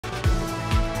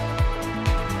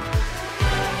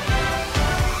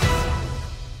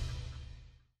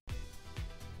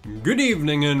Good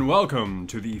evening and welcome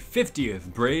to the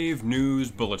 50th Brave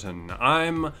News Bulletin.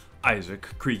 I'm Isaac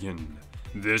Cregan.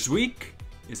 This week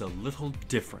is a little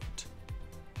different.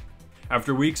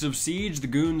 After weeks of siege, the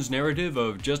Goons' narrative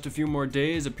of just a few more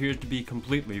days appears to be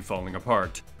completely falling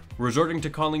apart. Resorting to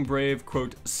calling Brave,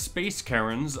 quote, space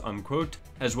Karens, unquote,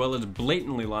 as well as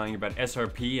blatantly lying about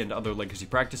SRP and other legacy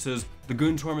practices, the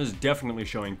Goon Swarm is definitely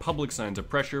showing public signs of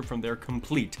pressure from their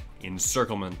complete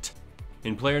encirclement.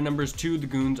 In player numbers 2, the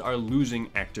Goons are losing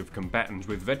active combatants,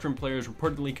 with veteran players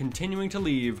reportedly continuing to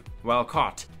leave while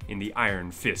caught in the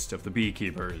iron fist of the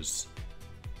beekeepers.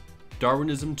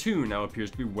 Darwinism 2 now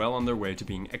appears to be well on their way to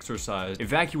being exorcised,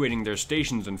 evacuating their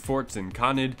stations and forts in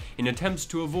Khanid in attempts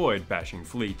to avoid bashing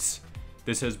fleets.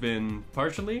 This has been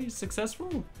partially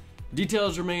successful?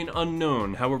 Details remain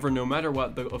unknown, however, no matter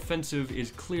what, the offensive is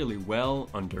clearly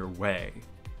well underway.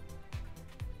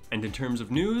 And in terms of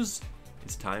news,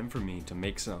 it's time for me to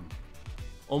make some.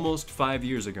 Almost 5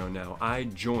 years ago now, I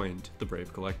joined the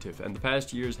Brave Collective, and the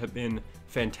past years have been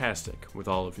fantastic with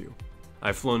all of you.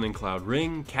 I've flown in Cloud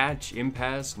Ring, Catch,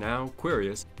 Impasse, now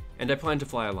Quirius, and I plan to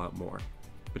fly a lot more.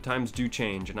 But times do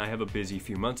change, and I have a busy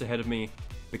few months ahead of me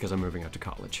because I'm moving out to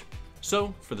college.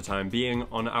 So, for the time being,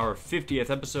 on our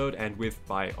 50th episode, and with,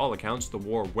 by all accounts, the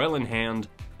war well in hand,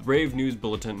 the Brave News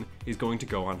Bulletin is going to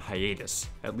go on hiatus,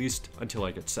 at least until I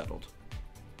get settled.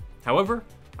 However,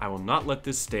 I will not let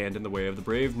this stand in the way of the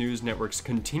Brave News Network's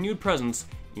continued presence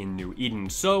in New Eden,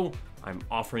 so I'm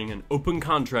offering an open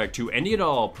contract to any and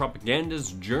all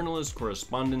propagandists, journalists,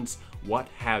 correspondents, what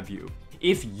have you.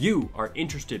 If you are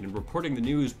interested in reporting the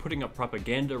news, putting up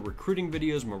propaganda, recruiting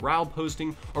videos, morale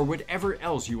posting, or whatever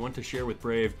else you want to share with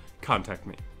Brave, contact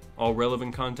me. All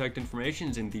relevant contact information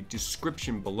is in the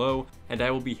description below, and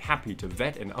I will be happy to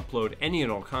vet and upload any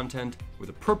and all content with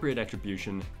appropriate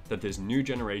attribution that this new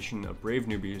generation of brave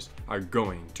newbies are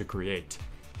going to create.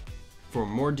 For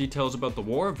more details about the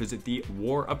war, visit the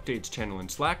War Updates channel in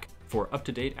Slack for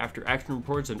up-to-date after-action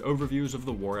reports and overviews of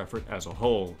the war effort as a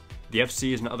whole. The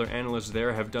FCs and other analysts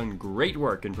there have done great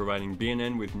work in providing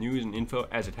BNN with news and info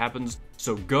as it happens,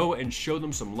 so go and show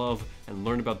them some love and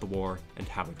learn about the war and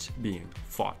how it's being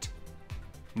fought.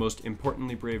 Most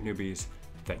importantly, brave newbies,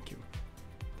 thank you.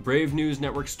 The Brave News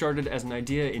Network started as an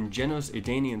idea in Genos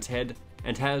Edanian's head,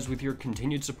 and has, with your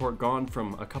continued support, gone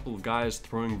from a couple of guys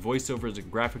throwing voiceovers and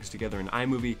graphics together in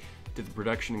iMovie to the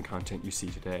production and content you see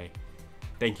today.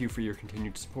 Thank you for your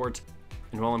continued support,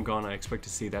 and while I'm gone, I expect to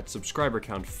see that subscriber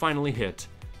count finally hit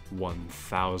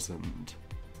 1,000.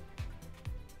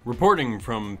 Reporting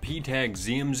from PTAG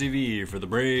ZMZV for the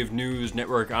Brave News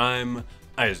Network, I'm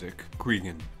Isaac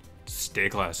Cregan. Stay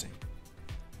classy.